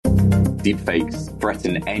deepfakes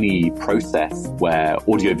threaten any process where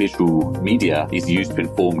audiovisual media is used to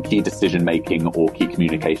inform key decision-making or key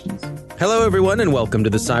communications. Hello, everyone, and welcome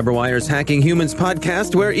to the CyberWire's Hacking Humans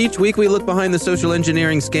podcast, where each week we look behind the social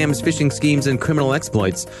engineering scams, phishing schemes, and criminal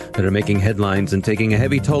exploits that are making headlines and taking a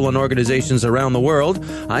heavy toll on organizations around the world.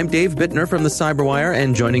 I'm Dave Bittner from the CyberWire,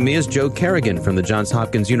 and joining me is Joe Kerrigan from the Johns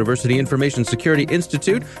Hopkins University Information Security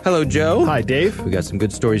Institute. Hello, Joe. Hi, Dave. We got some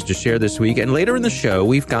good stories to share this week, and later in the show,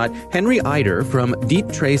 we've got Henry Eider from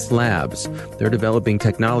Deep Trace Labs. They're developing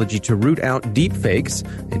technology to root out deepfakes,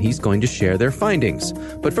 and he's going to share their findings.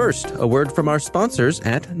 But first, a word from our sponsors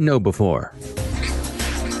at KnowBe4.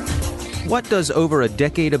 What does over a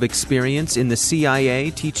decade of experience in the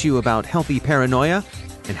CIA teach you about healthy paranoia?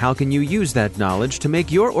 And how can you use that knowledge to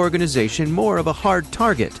make your organization more of a hard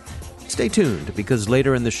target? Stay tuned, because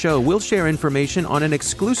later in the show, we'll share information on an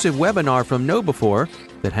exclusive webinar from KnowBe4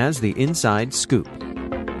 that has the inside scoop.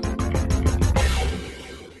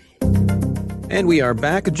 And we are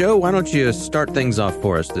back. Joe, why don't you start things off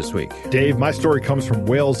for us this week? Dave, my story comes from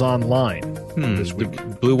Wales Online this week.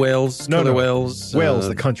 Blue whales? No. Whales? Wales,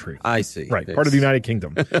 the country. I see. Right, part of the United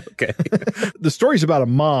Kingdom. Okay. The story's about a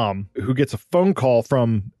mom who gets a phone call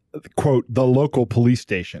from, quote, the local police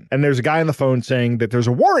station. And there's a guy on the phone saying that there's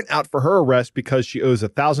a warrant out for her arrest because she owes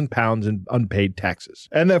 £1,000 in unpaid taxes.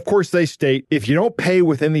 And of course they state, if you don't pay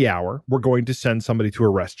within the hour, we're going to send somebody to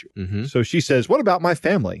arrest you. Mm-hmm. So she says, what about my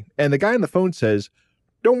family? And the guy on the phone says,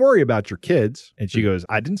 don't worry about your kids. And she goes,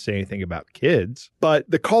 I didn't say anything about kids. But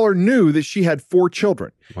the caller knew that she had 4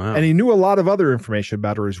 children. Wow. And he knew a lot of other information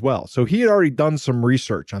about her as well. So he had already done some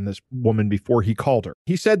research on this woman before he called her.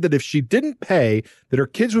 He said that if she didn't pay, that her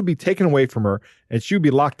kids would be taken away from her and she would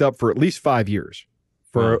be locked up for at least 5 years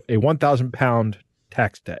for a £1,000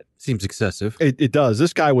 tax debt. Seems excessive. It does.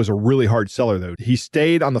 This guy was a really hard seller, though. He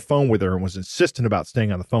stayed on the phone with her and was insistent about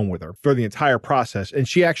staying on the phone with her for the entire process. And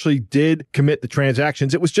she actually did commit the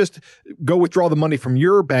transactions. It was just go withdraw the money from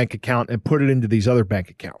your bank account and put it into these other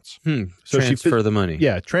bank accounts. So transfer the money.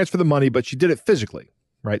 Yeah, transfer the money, but she did it physically.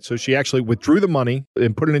 Right. So she actually withdrew the money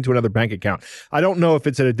and put it into another bank account. I don't know if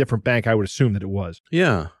it's at a different bank. I would assume that it was.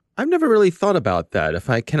 Yeah. I've never really thought about that.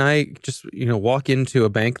 Can I just, walk into a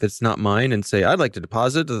bank that's not mine and say, I'd like to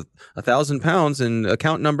deposit £1,000 in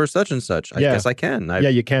account number such and such. I guess I can.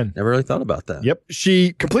 You can. Never really thought about that. Yep.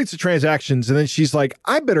 She completes the transactions and then she's like,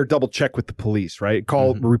 I better double check with the police, right?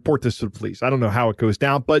 Report this to the police. I don't know how it goes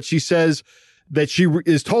down, but she says that she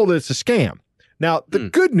is told that it's a scam. Now, the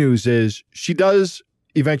good news is she does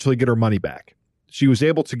eventually get her money back. She was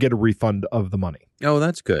able to get a refund of the money. Oh,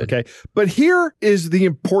 that's good. Okay. But here is the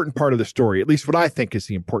important part of the story, at least what I think is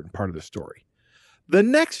the important part of the story. The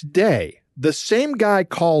next day, the same guy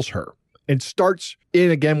calls her and starts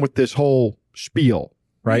in again with this whole spiel,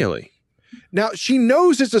 right? Really? Now, she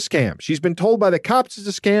knows it's a scam. She's been told by the cops it's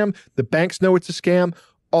a scam. The banks know it's a scam,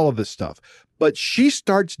 all of this stuff. But she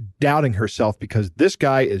starts doubting herself because this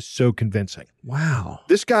guy is so convincing. Wow.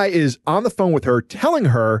 This guy is on the phone with her, telling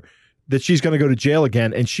her that she's going to go to jail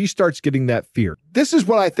again, and she starts getting that fear. This is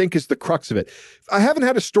what I think is the crux of it. I haven't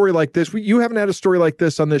had a story like this. You haven't had a story like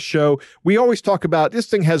this on this show. We always talk about this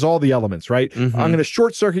thing has all the elements, right? Mm-hmm. I'm going to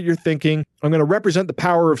short circuit your thinking. I'm going to represent the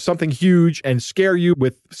power of something huge and scare you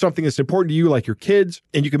with something that's important to you, like your kids,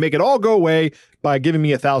 and you can make it all go away by giving me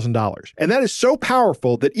 $1,000. And that is so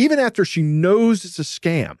powerful that even after she knows it's a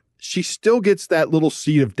scam, she still gets that little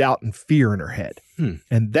seed of doubt and fear in her head.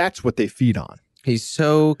 And that's what they feed on. He's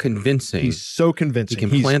so convincing. He can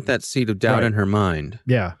plant that seed of doubt in her mind.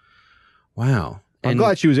 Yeah. Wow. I'm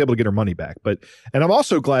glad she was able to get her money back. And I'm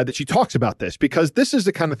also glad that she talks about this, because this is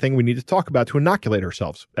the kind of thing we need to talk about to inoculate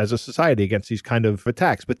ourselves as a society against these kind of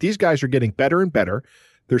attacks. But these guys are getting better and better.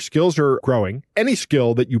 Their skills are growing. Any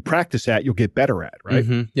skill that you practice at, you'll get better at, right?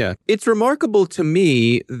 Mm-hmm. Yeah. It's remarkable to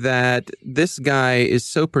me that this guy is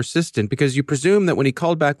so persistent, because you presume that when he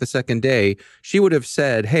called back the second day, she would have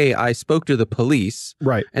said, hey, I spoke to the police.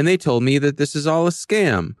 Right. And they told me that this is all a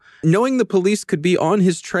scam. Knowing the police could be on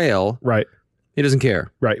his trail. Right. He doesn't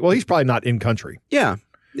care. Right. Well, he's probably not in country. Yeah.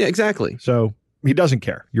 Yeah, exactly. So he doesn't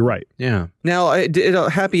care. You're right. Yeah. Now, did a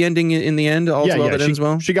happy ending in the end? That ends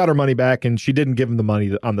well? She got her money back, and she didn't give him the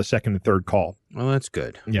money on the second and third call. Well, that's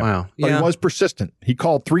good. Yeah. Wow. But he was persistent. He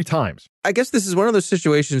called 3 times. I guess this is one of those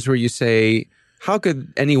situations where you say, how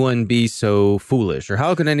could anyone be so foolish, or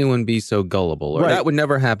how could anyone be so gullible, or that would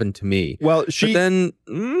never happen to me? Well, she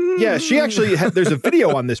actually there's a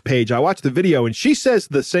video on this page. I watched the video, and she says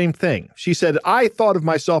the same thing. She said, I thought of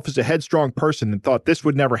myself as a headstrong person and thought this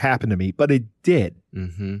would never happen to me, but it did.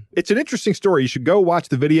 Mm-hmm. It's an interesting story. You should go watch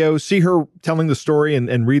the video, see her telling the story,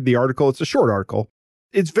 and read the article. It's a short article.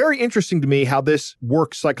 It's very interesting to me how this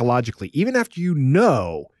works psychologically, even after you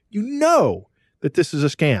know that this is a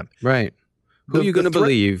scam. Right. Who are you going to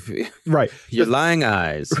believe? Right. Your lying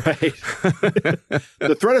eyes. Right.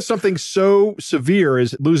 The threat of something so severe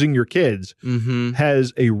as losing your kids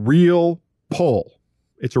has a real pull.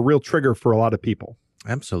 It's a real trigger for a lot of people.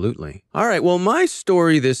 Absolutely. All right. Well, my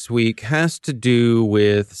story this week has to do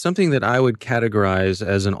with something that I would categorize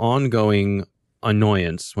as an ongoing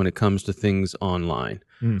annoyance when it comes to things online.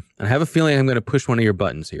 And I have a feeling I'm going to push one of your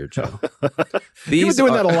buttons here, Joe. You've been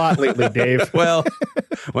doing that a lot lately, Dave. Well,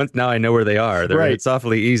 now I know where they are. Right. It's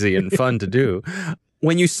awfully easy and fun to do.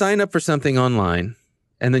 When you sign up for something online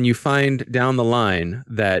and then you find down the line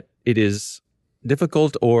that it is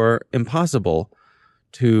difficult or impossible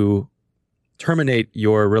to terminate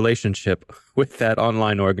your relationship with that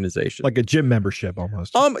online organization. Like a gym membership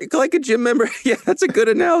almost. Like a gym member. Yeah, that's a good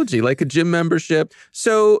analogy. Like a gym membership.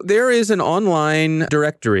 So there is an online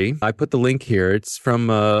directory. I put the link here. It's from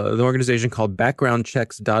the organization called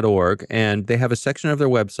backgroundchecks.org, and they have a section of their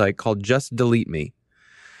website called Just Delete Me.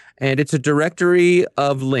 And it's a directory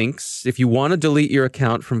of links. If you want to delete your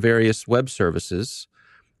account from various web services,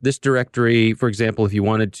 this directory, for example, if you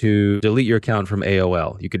wanted to delete your account from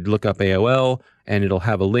AOL, you could look up AOL and it'll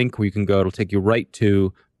have a link where you can go. It'll take you right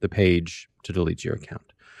to the page to delete your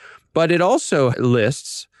account. But it also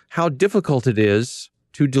lists how difficult it is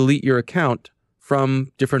to delete your account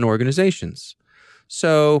from different organizations.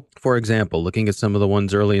 So, for example, looking at some of the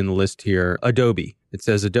ones early in the list here, Adobe. It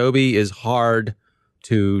says Adobe is hard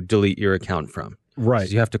to delete your account from. Right.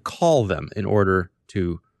 So you have to call them in order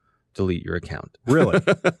to delete your account. Really?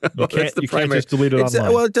 You can't just delete it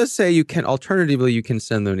online. Well, it does say you can, alternatively, you can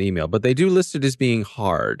send them an email, but they do list it as being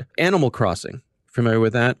hard. Animal Crossing, familiar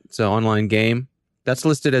with that? It's an online game. That's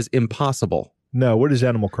listed as impossible. No, what is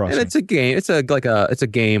Animal Crossing? And it's a game. It's a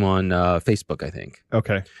game on Facebook, I think.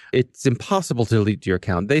 Okay. It's impossible to delete your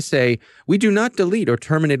account. They say, we do not delete or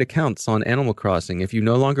terminate accounts on Animal Crossing. If you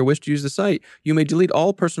no longer wish to use the site, you may delete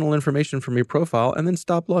all personal information from your profile and then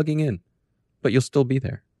stop logging in. But you'll still be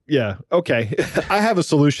there. Yeah. Okay. I have a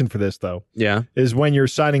solution for this, though. Yeah. Is when you're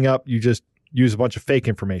signing up, you just use a bunch of fake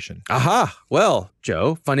information. Aha. Well,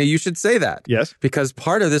 Joe, funny you should say that. Yes. Because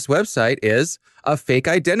part of this website is a fake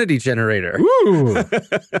identity generator. Ooh.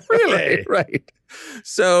 Really? Right.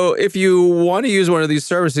 So if you want to use one of these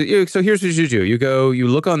services, so here's what you do. You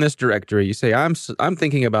look on this directory, you say, I'm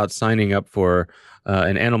thinking about signing up for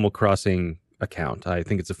an Animal Crossing account. I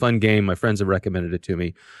think it's a fun game. My friends have recommended it to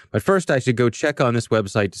me. But first, I should go check on this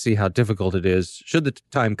website to see how difficult it is, should the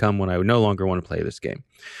time come when I would no longer want to play this game.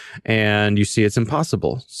 And you see it's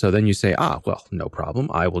impossible. So then you say, well, no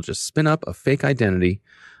problem. I will just spin up a fake identity,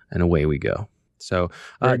 and away we go. So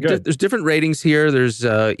there's different ratings here. There's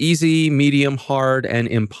easy, medium, hard, and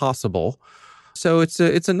impossible. So it's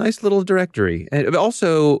a nice little directory. And it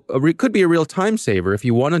also could be a real time saver if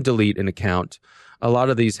you want to delete an account. A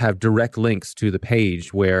lot of these have direct links to the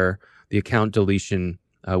page where the account deletion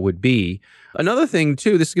would be. Another thing,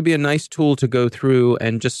 too, this could be a nice tool to go through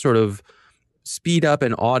and just sort of speed up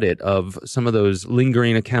an audit of some of those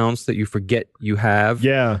lingering accounts that you forget you have.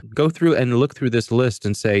 Yeah. Go through and look through this list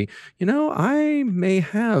and say, I may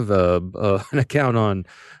have an account on,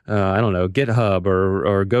 I don't know, GitHub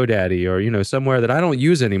or GoDaddy or, somewhere that I don't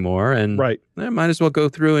use anymore. And right. I might as well go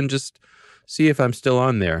through and just see if I'm still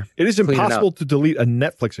on there. It is impossible to delete a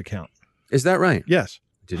Netflix account. Is that right? Yes.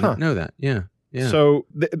 Did not know that. Yeah. Yeah. So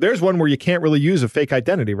there's one where you can't really use a fake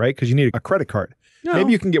identity, right? Because you need a credit card. No.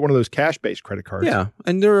 Maybe you can get one of those cash-based credit cards. Yeah.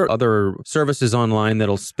 And there are other services online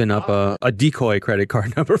that'll spin up a decoy credit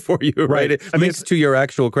card number for you, right? It links to your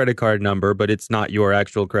actual credit card number, but it's not your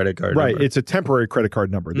actual credit card number. Right. It's a temporary credit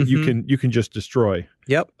card number that you can just destroy.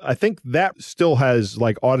 Yep. I think that still has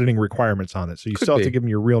like auditing requirements on it. So you still have to give them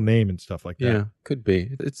your real name and stuff like that. Yeah, could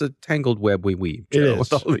be. It's a tangled web we weave, Joe, it is.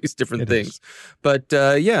 With all these different things. But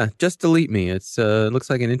just delete me. It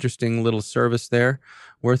looks like an interesting little service there,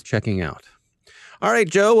 worth checking out. All right,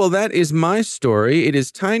 Joe, well, that is my story. It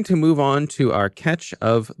is time to move on to our catch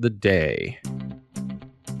of the day.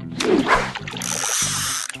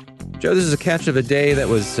 Joe, this is a catch of a day that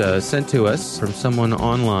was sent to us from someone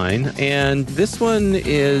online. And this one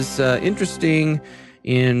is interesting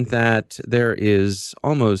in that there is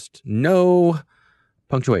almost no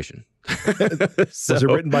punctuation. Was it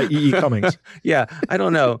written by E.E. Cummings? Yeah, I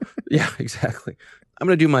don't know. Yeah, exactly. I'm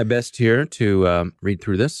going to do my best here to read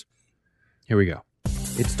through this. Here we go.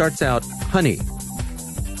 It starts out, honey,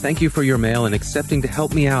 Thank you for your mail and accepting to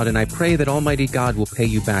help me out, and I pray that Almighty God will pay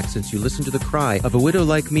you back since you listened to the cry of a widow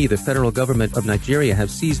like me. The federal government of Nigeria have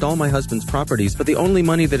seized all my husband's properties, but the only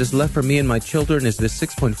money that is left for me and my children is this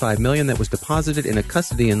 $6.5 million that was deposited in a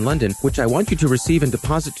custody in London, which I want you to receive and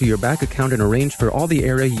deposit to your bank account and arrange for all the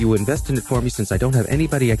area you invest in it for me, since I don't have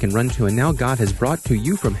anybody I can run to, and now God has brought to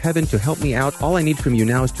you from heaven to help me out. All I need from you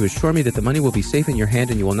now is to assure me that the money will be safe in your hand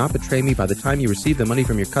and you will not betray me by the time you receive the money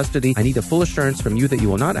from your custody. I need a full assurance from you that you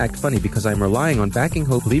will not act funny, because I am relying on backing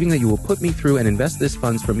hope, believing that you will put me through and invest this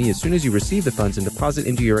funds for me as soon as you receive the funds and deposit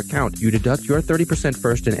into your account. You deduct your 30%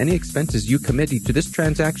 first, and any expenses you commit to this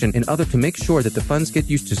transaction in order to make sure that the funds get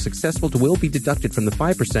used to successful will be deducted from the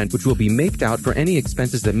 5%, which will be maked out for any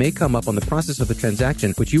expenses that may come up on the process of the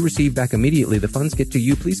transaction, which you receive back immediately. The funds get to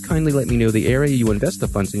you. Please kindly let me know the area you invest the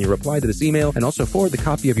funds in your reply to this email, and also forward the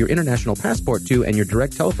copy of your international passport to and your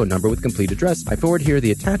direct telephone number with complete address. I forward here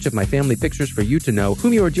the attach of my family pictures for you to know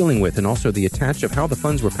whom you are dealing with, and also the attach of how the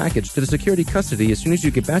funds were packaged to the security custody. As soon as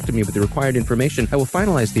you get back to me with the required information, I will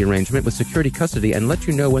finalize the arrangement with security custody and let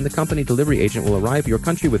you know when the company delivery agent will arrive at your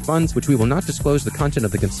country with funds, which we will not disclose the content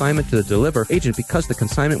of the consignment to the deliver agent because the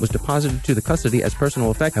consignment was deposited to the custody as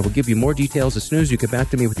personal effect. I will give you more details as soon as you get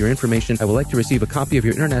back to me with your information. I would like to receive a copy of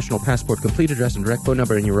your international passport, complete address, and direct phone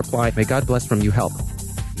number in your reply. May God bless from you help.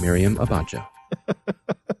 Miriam Abacha.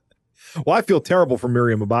 Well, I feel terrible for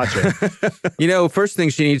Miriam Abacha. First thing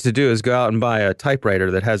she needs to do is go out and buy a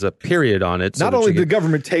typewriter that has a period on it. Not only did the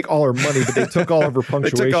government take all her money, but they took all of her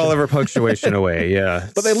punctuation. They took all of her punctuation away, yeah.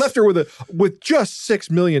 But they left her with just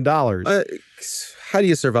 $6 million. How do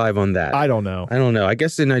you survive on that? I don't know. I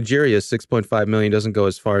guess in Nigeria, $6.5 million doesn't go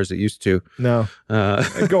as far as it used to. No.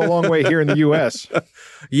 It'd go a long way here in the U.S.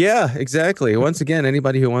 Yeah, exactly. Once again,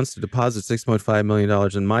 anybody who wants to deposit $6.5 million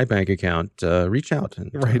in my bank account, reach out. And,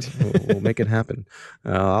 right. We'll make it happen.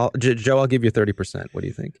 Joe, I'll give you 30%. What do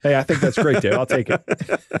you think? Hey, I think that's great, Dave. I'll take it.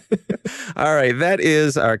 All right. That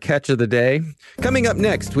is our catch of the day. Coming up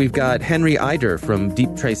next, we've got Henry Eider from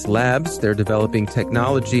Deep Trace Labs. They're developing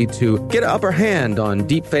technology to get an upper hand on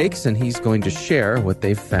deepfakes, and he's going to share what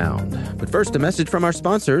they've found. But first, a message from our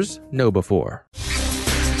sponsors, KnowBe4.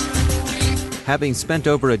 Having spent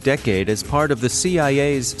over a decade as part of the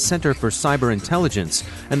CIA's Center for Cyber Intelligence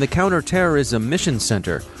and the Counterterrorism Mission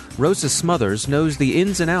Center, Rosa Smothers knows the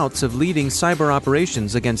ins and outs of leading cyber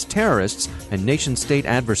operations against terrorists and nation-state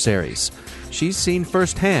adversaries. She's seen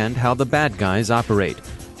firsthand how the bad guys operate.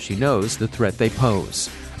 She knows the threat they pose.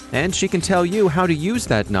 And she can tell you how to use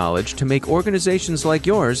that knowledge to make organizations like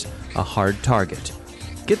yours a hard target.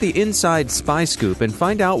 Get the inside spy scoop and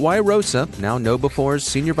find out why Rosa, now KnowBe4's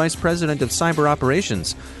Senior Vice President of Cyber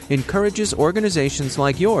Operations, encourages organizations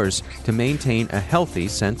like yours to maintain a healthy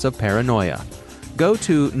sense of paranoia. Go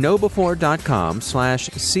to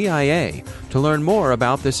knowbe4.com/CIA to learn more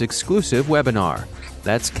about this exclusive webinar.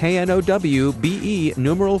 That's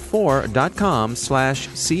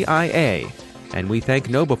KNOWBE4.com/CIA. And we thank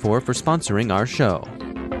KnowBe4 for sponsoring our show.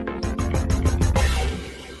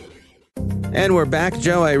 And we're back.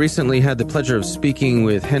 Joe, I recently had the pleasure of speaking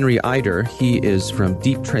with Henry Eider. He is from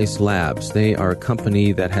Deep Trace Labs. They are a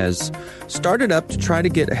company that has started up to try to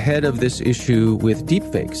get ahead of this issue with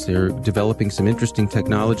deepfakes. They're developing some interesting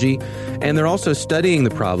technology, and they're also studying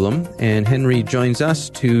the problem. And Henry joins us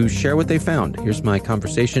to share what they found. Here's my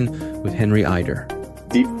conversation with Henry Eider.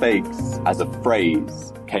 Deepfakes as a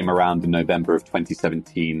phrase came around in November of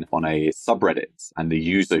 2017 on a subreddit, and the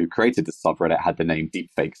user who created the subreddit had the name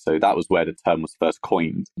deepfake, so that was where the term was first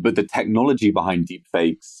coined. But the technology behind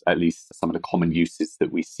deepfakes, at least some of the common uses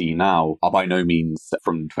that we see now, are by no means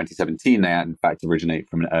from 2017. They in fact originate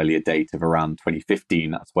from an earlier date of around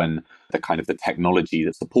 2015. That's when the technology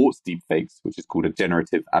that supports deepfakes, which is called a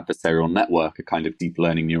generative adversarial network, a kind of deep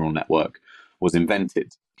learning neural network, was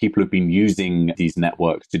invented. People have been using these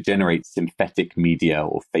networks to generate synthetic media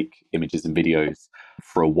or fake images and videos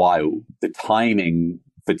for a while. The timing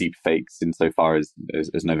for deepfakes, insofar as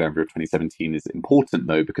November of 2017, is important,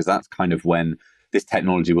 though, because that's kind of when this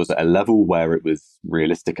technology was at a level where it was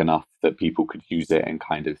realistic enough that people could use it and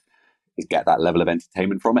kind of get that level of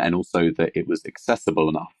entertainment from it, and also that it was accessible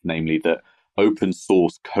enough, namely that open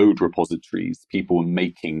source code repositories, people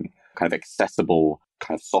making kind of accessible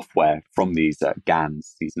kind of software from these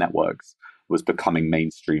GANs, these networks, was becoming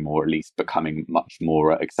mainstream, or at least becoming much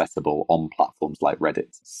more accessible on platforms like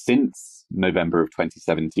Reddit. Since November of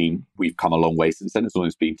 2017, we've come a long way since then. It's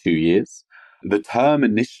almost been 2 years. The term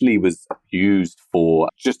initially was used for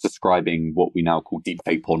just describing what we now call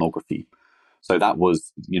deepfake pornography. So that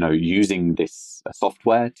was, using this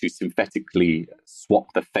software to synthetically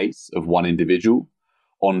swap the face of one individual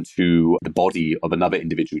onto the body of another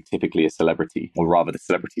individual, typically a celebrity, or rather the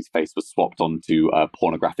celebrity's face was swapped onto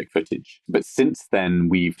pornographic footage. But since then,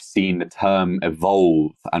 we've seen the term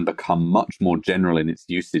evolve and become much more general in its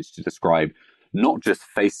usage to describe not just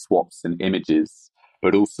face swaps and images,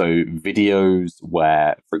 but also videos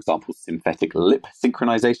where, for example, synthetic lip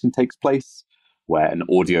synchronization takes place, where an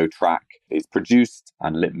audio track is produced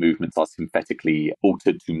and lip movements are synthetically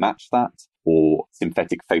altered to match that, or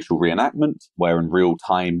synthetic facial reenactment, where in real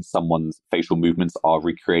time someone's facial movements are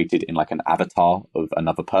recreated in like an avatar of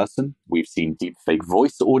another person. We've seen deepfake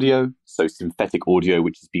voice audio, so synthetic audio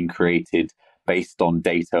which has been created based on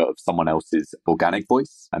data of someone else's organic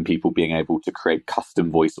voice, and people being able to create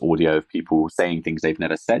custom voice audio of people saying things they've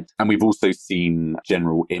never said. And we've also seen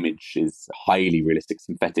general images, highly realistic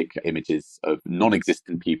synthetic images of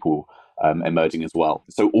non-existent people emerging as well.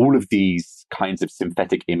 So all of these kinds of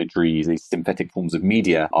synthetic imagery, these synthetic forms of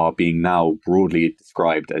media are being now broadly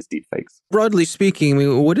described as deepfakes. Broadly speaking, I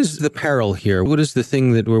mean, what is the peril here? What is the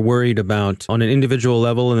thing that we're worried about on an individual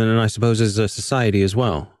level and then I suppose as a society as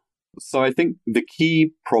well? So I think the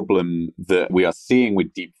key problem that we are seeing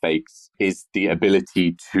with deepfakes is the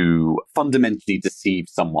ability to fundamentally deceive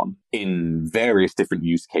someone in various different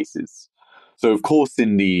use cases. So, of course,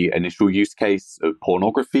 in the initial use case of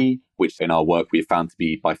pornography, which in our work we have found to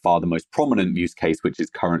be by far the most prominent use case, which is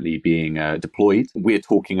currently being deployed, we're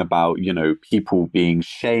talking about, people being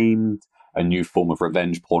shamed, a new form of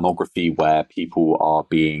revenge pornography where people are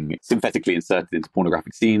being synthetically inserted into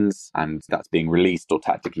pornographic scenes and that's being released or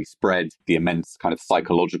tactically spread, the immense kind of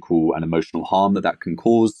psychological and emotional harm that can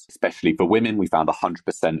cause, especially for women. We found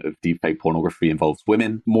 100% of deepfake pornography involves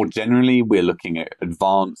women. More generally, we're looking at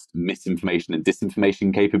advanced misinformation and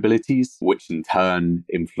disinformation capabilities, which in turn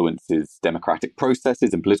influences democratic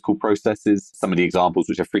processes and political processes. Some of the examples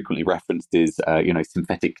which are frequently referenced is,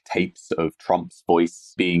 synthetic tapes of Trump's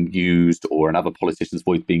voice being used or another politician's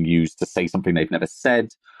voice being used to say something they've never said,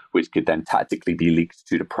 which could then tactically be leaked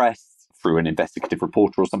to the press through an investigative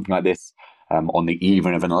reporter or something like this on the eve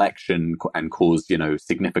of an election and cause,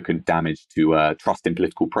 significant damage to trust in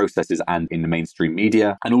political processes and in the mainstream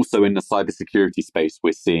media. And also in the cybersecurity space,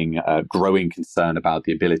 we're seeing a growing concern about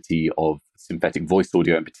the ability of synthetic voice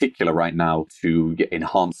audio in particular right now to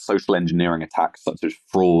enhance social engineering attacks such as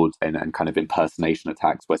fraud and kind of impersonation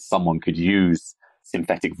attacks where someone could use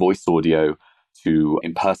synthetic voice audio to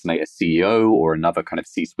impersonate a CEO or another kind of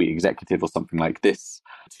C-suite executive or something like this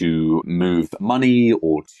to move money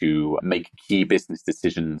or to make key business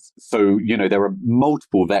decisions. So, there are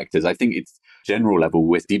multiple vectors. I think it's general level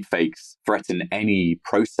with deepfakes threaten any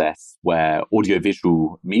process where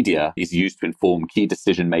audiovisual media is used to inform key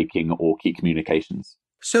decision-making or key communications.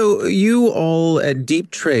 So you all at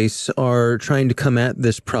Deep Trace are trying to come at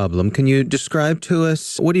this problem. Can you describe to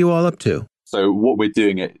us, what are you all up to? So what we're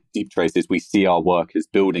doing at Deep Trace is we see our work as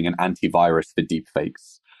building an antivirus for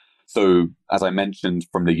deepfakes. So as I mentioned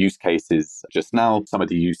from the use cases just now, some of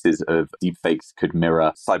the uses of deepfakes could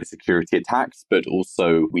mirror cybersecurity attacks, but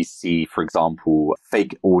also we see, for example,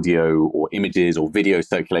 fake audio or images or video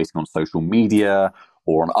circulating on social media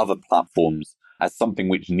or on other platforms as something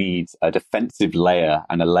which needs a defensive layer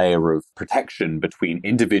and a layer of protection between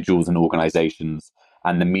individuals and organizations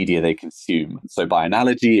and the media they consume. So by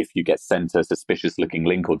analogy, if you get sent a suspicious looking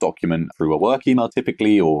link or document through a work email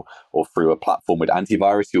typically, or through a platform with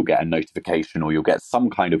antivirus, you'll get a notification or you'll get some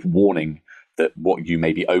kind of warning that what you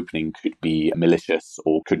may be opening could be malicious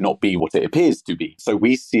or could not be what it appears to be. So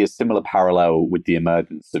we see a similar parallel with the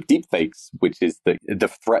emergence of deepfakes, which is that the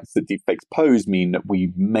threats that deepfakes pose mean that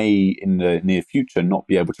we may in the near future not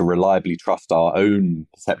be able to reliably trust our own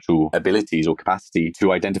perceptual abilities or capacity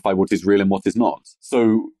to identify what is real and what is not.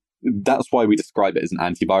 So that's why we describe it as an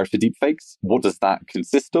antivirus for deepfakes. What does that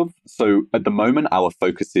consist of? So at the moment, our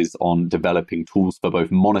focus is on developing tools for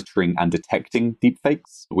both monitoring and detecting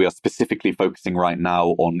deepfakes. We are specifically focusing right now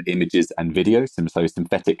on images and video, so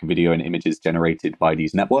synthetic video and images generated by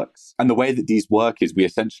these networks. And the way that these work is we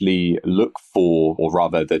essentially look for, or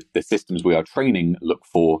rather the systems we are training look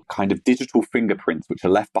for kind of digital fingerprints which are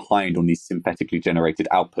left behind on these synthetically generated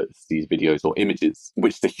outputs, these videos or images,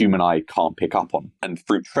 which the human eye can't pick up on. And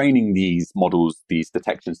through training these models, these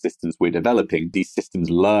detection systems we're developing, these systems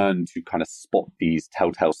learn to kind of spot these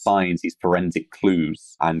telltale signs, these forensic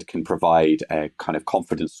clues, and can provide a kind of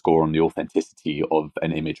confidence score on the authenticity of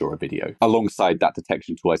an image or a video. Alongside that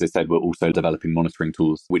detection tool, as I said, we're also developing monitoring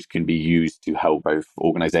tools which can be used to help both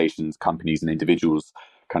organizations, companies, and individuals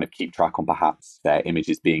kind of keep track on perhaps their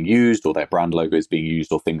images being used or their brand logos being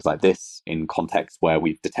used or things like this in contexts where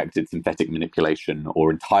we've detected synthetic manipulation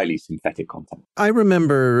or entirely synthetic content. I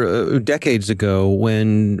remember decades ago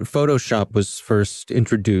when Photoshop was first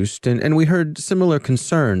introduced, and we heard similar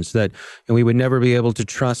concerns that we would never be able to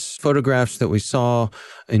trust photographs that we saw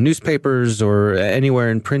in newspapers or anywhere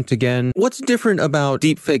in print again. What's different about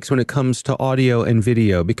deepfakes when it comes to audio and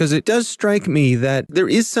video? Because it does strike me that there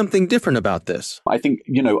is something different about this. I think,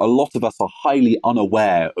 a lot of us are highly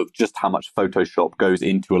unaware of just how much Photoshop goes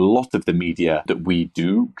into a lot of the media that we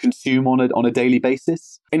do consume on a daily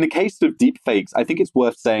basis. In the case of deepfakes, I think it's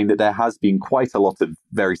worth saying that there has been quite a lot of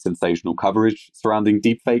very sensational coverage surrounding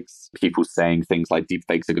deepfakes. People saying things like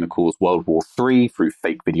deepfakes are going to cause World War III through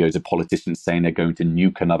fake videos of politicians saying they're going to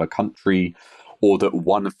nuke another country, or that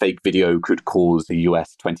one fake video could cause the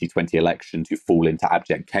US 2020 election to fall into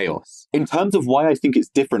abject chaos. In terms of why I think it's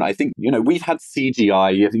different, I think, we've had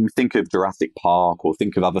CGI. You think of Jurassic Park or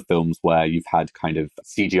think of other films where you've had kind of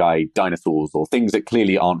CGI dinosaurs or things that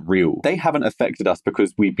clearly aren't real. They haven't affected us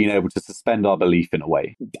because we've been able to suspend our belief in a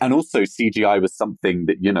way. And also CGI was something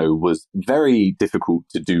that, was very difficult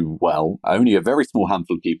to do well. Only a very small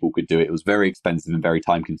handful of people could do it. It was very expensive and very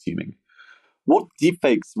time consuming. What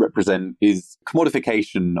deepfakes represent is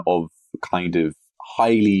commodification of kind of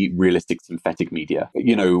highly realistic synthetic media.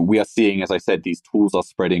 We are seeing, as I said, these tools are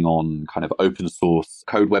spreading on kind of open source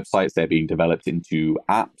code websites. They're being developed into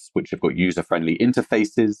apps which have got user-friendly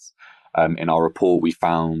interfaces. In our report, we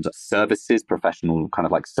found services, professional kind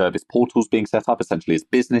of like service portals being set up essentially as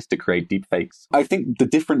business to create deepfakes. I think the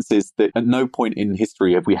difference is that at no point in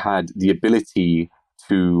history have we had the ability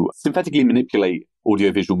to synthetically manipulate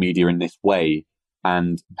audiovisual media in this way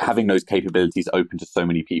and having those capabilities open to so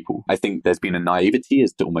many people. I think there's been a naivety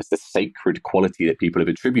as to almost a sacred quality that people have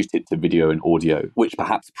attributed to video and audio, which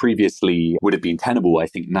perhaps previously would have been tenable, I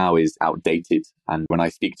think now is outdated. And when I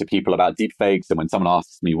speak to people about deepfakes and when someone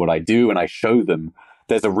asks me what I do and I show them,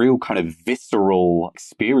 there's a real kind of visceral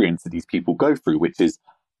experience that these people go through, which is,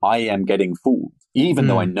 I am getting fooled. Even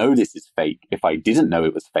though I know this is fake, if I didn't know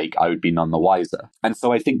it was fake, I would be none the wiser. And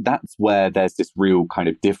so I think that's where there's this real kind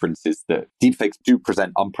of difference, is that deepfakes do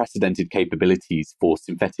present unprecedented capabilities for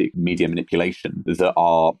synthetic media manipulation that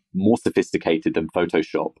are more sophisticated than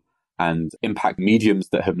Photoshop and impact mediums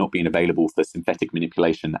that have not been available for synthetic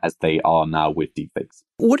manipulation as they are now with deepfakes.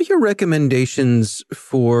 What are your recommendations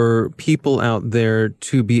for people out there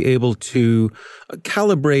to be able to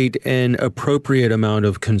calibrate an appropriate amount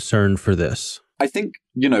of concern for this? I think,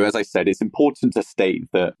 as I said, it's important to state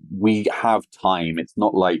that we have time. It's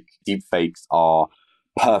not like deepfakes are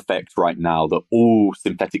perfect right now, that all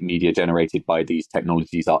synthetic media generated by these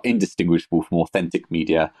technologies are indistinguishable from authentic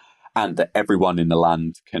media, and that everyone in the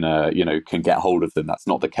land can get hold of them. That's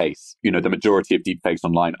not the case. The majority of deepfakes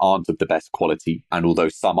online aren't of the best quality. And although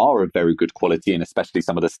some are of very good quality, and especially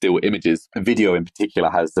some of the still images, video in particular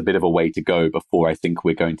has a bit of a way to go before I think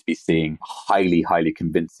we're going to be seeing highly, highly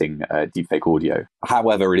convincing deepfake audio.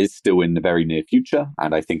 However, it is still in the very near future.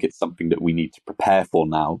 And I think it's something that we need to prepare for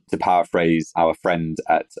now. To paraphrase our friend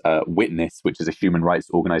at Witness, which is a human rights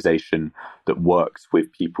organization that works with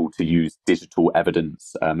people to use digital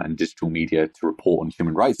evidence and digital media to report on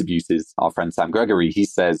human rights abuses, our friend Sam Gregory, he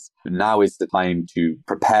says, now is the time to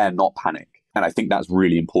prepare, not panic. And I think that's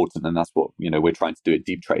really important. And that's what, we're trying to do at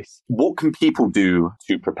Deep Trace. What can people do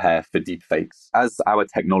to prepare for deepfakes? As our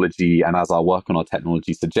technology and as our work on our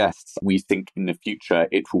technology suggests, we think in the future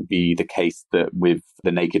it will be the case that with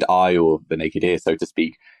the naked eye or the naked ear, so to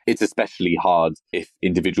speak, it's especially hard if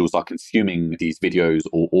individuals are consuming these videos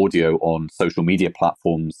or audio on social media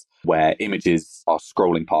platforms where images are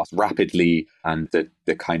scrolling past rapidly, and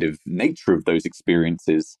the kind of nature of those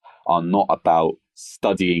experiences are not about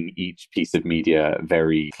studying each piece of media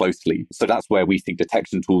very closely. So that's where we think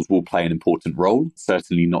detection tools will play an important role,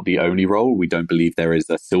 certainly not the only role. We don't believe there is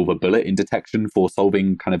a silver bullet in detection for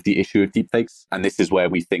solving kind of the issue of deepfakes. And this is where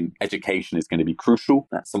we think education is going to be crucial.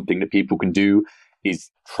 That's something that people can do,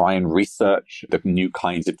 is try and research the new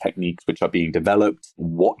kinds of techniques which are being developed,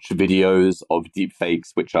 watch videos of deepfakes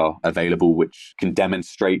which are available, which can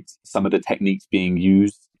demonstrate some of the techniques being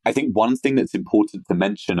used. I think one thing that's important to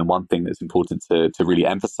mention and one thing that's important to really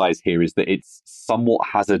emphasize here is that it's somewhat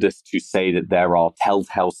hazardous to say that there are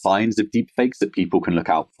telltale signs of deepfakes that people can look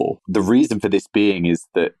out for. The reason for this being is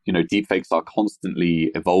that, deepfakes are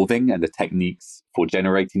constantly evolving and the techniques for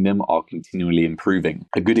generating them are continually improving.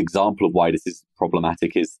 A good example of why this is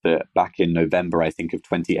problematic is that back in November, I think, of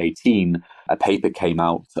 2018, a paper came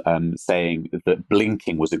out saying that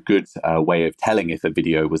blinking was a good way of telling if a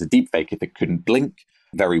video was a deepfake, if it couldn't blink.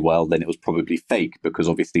 very well, then it was probably fake, because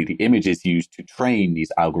obviously the images used to train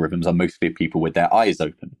these algorithms are mostly of people with their eyes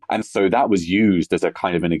open. And so that was used as a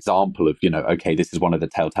kind of an example of, okay, this is one of the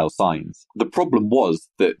telltale signs. The problem was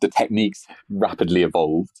that the techniques rapidly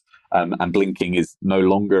evolved. And blinking is no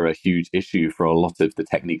longer a huge issue for a lot of the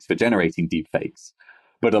techniques for generating deepfakes.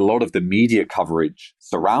 But a lot of the media coverage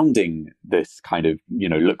surrounding this kind of,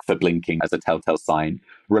 look for blinking as a telltale sign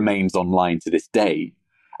remains online to this day.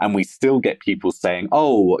 And we still get people saying,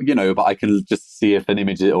 but I can just see if an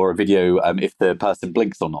image or a video, if the person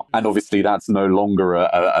blinks or not. And obviously that's no longer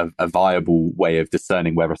a viable way of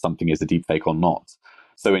discerning whether something is a deepfake or not.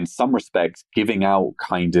 So in some respects, giving out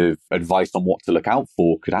kind of advice on what to look out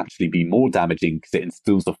for could actually be more damaging, because it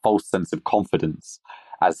instills a false sense of confidence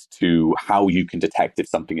as to how you can detect if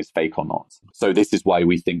something is fake or not. So this is why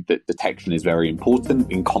we think that detection is very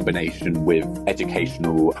important, in combination with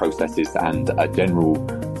educational processes and a general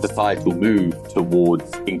societal move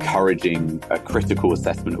towards encouraging a critical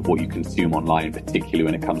assessment of what you consume online, particularly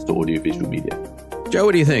when it comes to audiovisual media. Joe,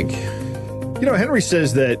 what do you think? Henry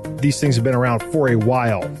says that these things have been around for a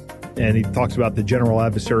while, and he talks about the general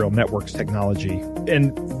adversarial networks technology.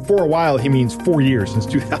 And for a while, he means 4 years, since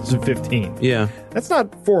 2015. Yeah. That's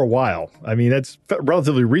not for a while. I mean, that's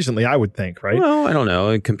relatively recently, I would think, right? Well, I don't know.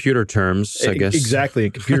 In computer terms, I guess. Exactly.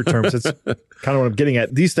 In computer terms, that's kind of what I'm getting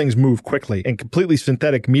at. These things move quickly, and completely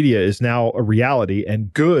synthetic media is now a reality,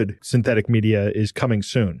 and good synthetic media is coming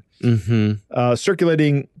soon. Mm-hmm.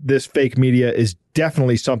 Circulating this fake media is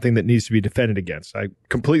definitely something that needs to be defended against. I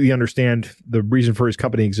completely understand the reason for his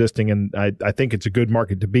company existing, and I think it's a good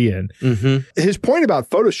market to be in. Mm-hmm. His point about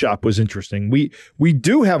Photoshop was interesting. We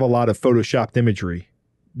do have a lot of Photoshopped imagery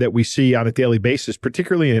that we see on a daily basis,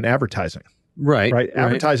 particularly in advertising. Right.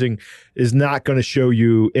 Advertising is not going to show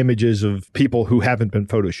you images of people who haven't been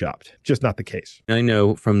Photoshopped. Just not the case. I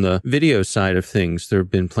know from the video side of things, there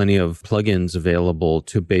have been plenty of plugins available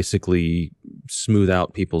to basically smooth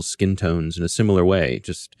out people's skin tones in a similar way.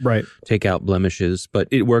 Just take out blemishes, but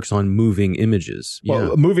it works on moving images.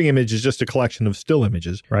 Well, a moving image is just a collection of still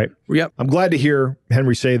images, right? Yep. I'm glad to hear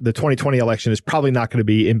Henry say the 2020 election is probably not going to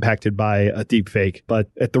be impacted by a deep fake, but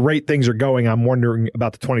at the rate things are going, I'm wondering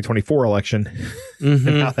about the 2024 election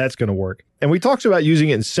and how that's going to work. And we talked about using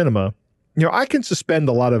it in cinema. I can suspend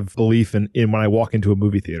a lot of belief in when I walk into a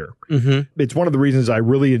movie theater. Mm-hmm. It's one of the reasons I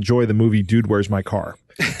really enjoy the movie Dude, Where's My Car?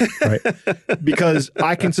 Right? Because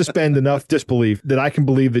I can suspend enough disbelief that I can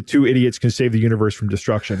believe that two idiots can save the universe from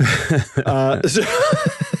destruction.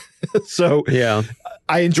 So yeah,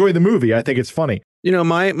 I enjoy the movie. I think it's funny.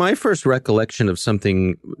 My first recollection of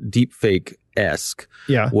something deepfake-esque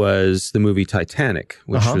was the movie Titanic,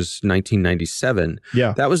 which was 1997.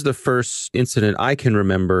 Yeah. That was the first incident I can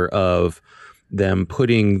remember of them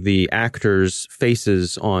putting the actors'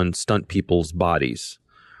 faces on stunt people's bodies.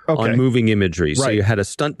 On moving imagery. Right. So you had a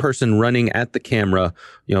stunt person running at the camera,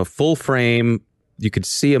 full frame. You could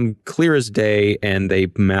see them clear as day, and they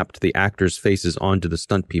mapped the actors' faces onto the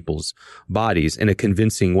stunt people's bodies in a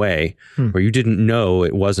convincing way where you didn't know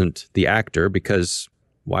it wasn't the actor, because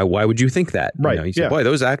why would you think that? Right. You say, boy,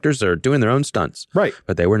 those actors are doing their own stunts. Right.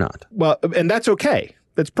 But they were not. Well, and that's okay.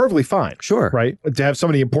 That's perfectly fine. Sure. Right. To have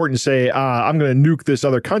somebody important say, I'm going to nuke this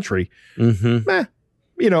other country.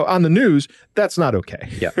 On the news, that's not okay.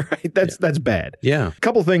 Yeah. Right? That's bad. Yeah. A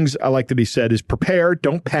couple things I like that he said is prepare,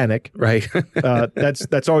 don't panic. Right.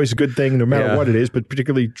 That's always a good thing, no matter what it is, but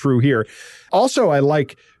particularly true here. Also, I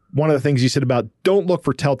like one of the things he said about don't look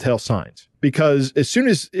for telltale signs, because as soon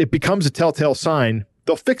as it becomes a telltale sign,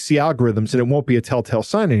 they'll fix the algorithms and it won't be a telltale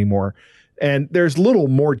sign anymore. And there's little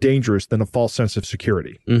more dangerous than a false sense of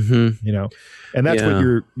security, and that's what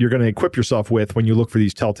you're going to equip yourself with when you look for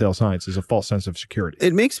these telltale signs, is a false sense of security.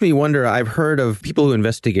 It makes me wonder. I've heard of people who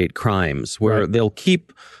investigate crimes where they'll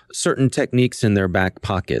keep certain techniques in their back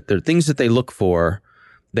pocket. They're things that they look for.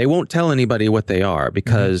 They won't tell anybody what they are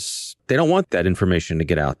because they don't want that information to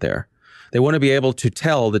get out there. They want to be able to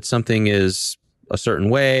tell that something is a certain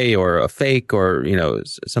way or a fake or,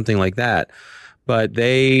 something like that. But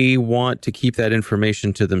they want to keep that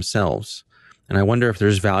information to themselves. And I wonder if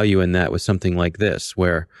there's value in that with something like this,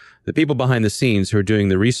 where the people behind the scenes who are doing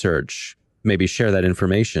the research maybe share that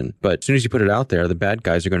information. But as soon as you put it out there, the bad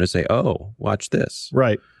guys are going to say, oh, watch this.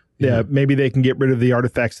 Right. Yeah, maybe they can get rid of the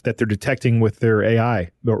artifacts that they're detecting with their AI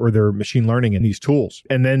or their machine learning and these tools.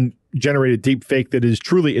 And then generate a deep fake that is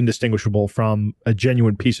truly indistinguishable from a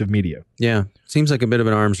genuine piece of media. Yeah. Seems like a bit of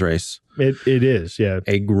an arms race. It is, yeah.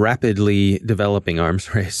 A rapidly developing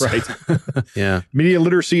arms race. Right. Yeah. Media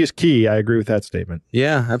literacy is key. I agree with that statement.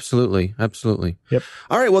 Yeah, absolutely. Absolutely. Yep.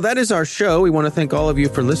 All right. Well, that is our show. We want to thank all of you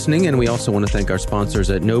for listening, and we also want to thank our sponsors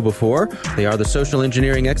at Know Before. They are the social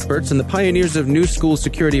engineering experts and the pioneers of new school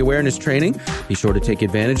security awareness training. Be sure to take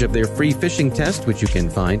advantage of their free phishing test, which you can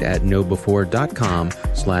find at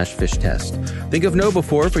knowbefore.com/phish test. Think of Know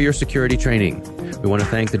Before for your security training. We want to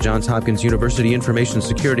thank the Johns Hopkins University Information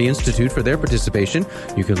Security Institute for their participation.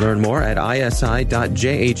 You can learn more at isi.jhu.edu.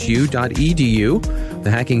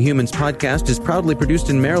 The Hacking Humans podcast is proudly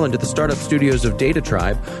produced in Maryland at the startup studios of Data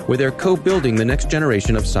Tribe, where they're co-building the next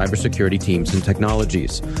generation of cybersecurity teams and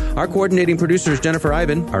technologies. Our coordinating producer is Jennifer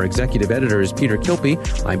Ivan. Our executive editor is Peter Kilpie.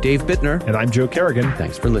 I'm Dave Bittner. And I'm Joe Kerrigan.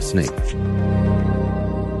 Thanks for listening.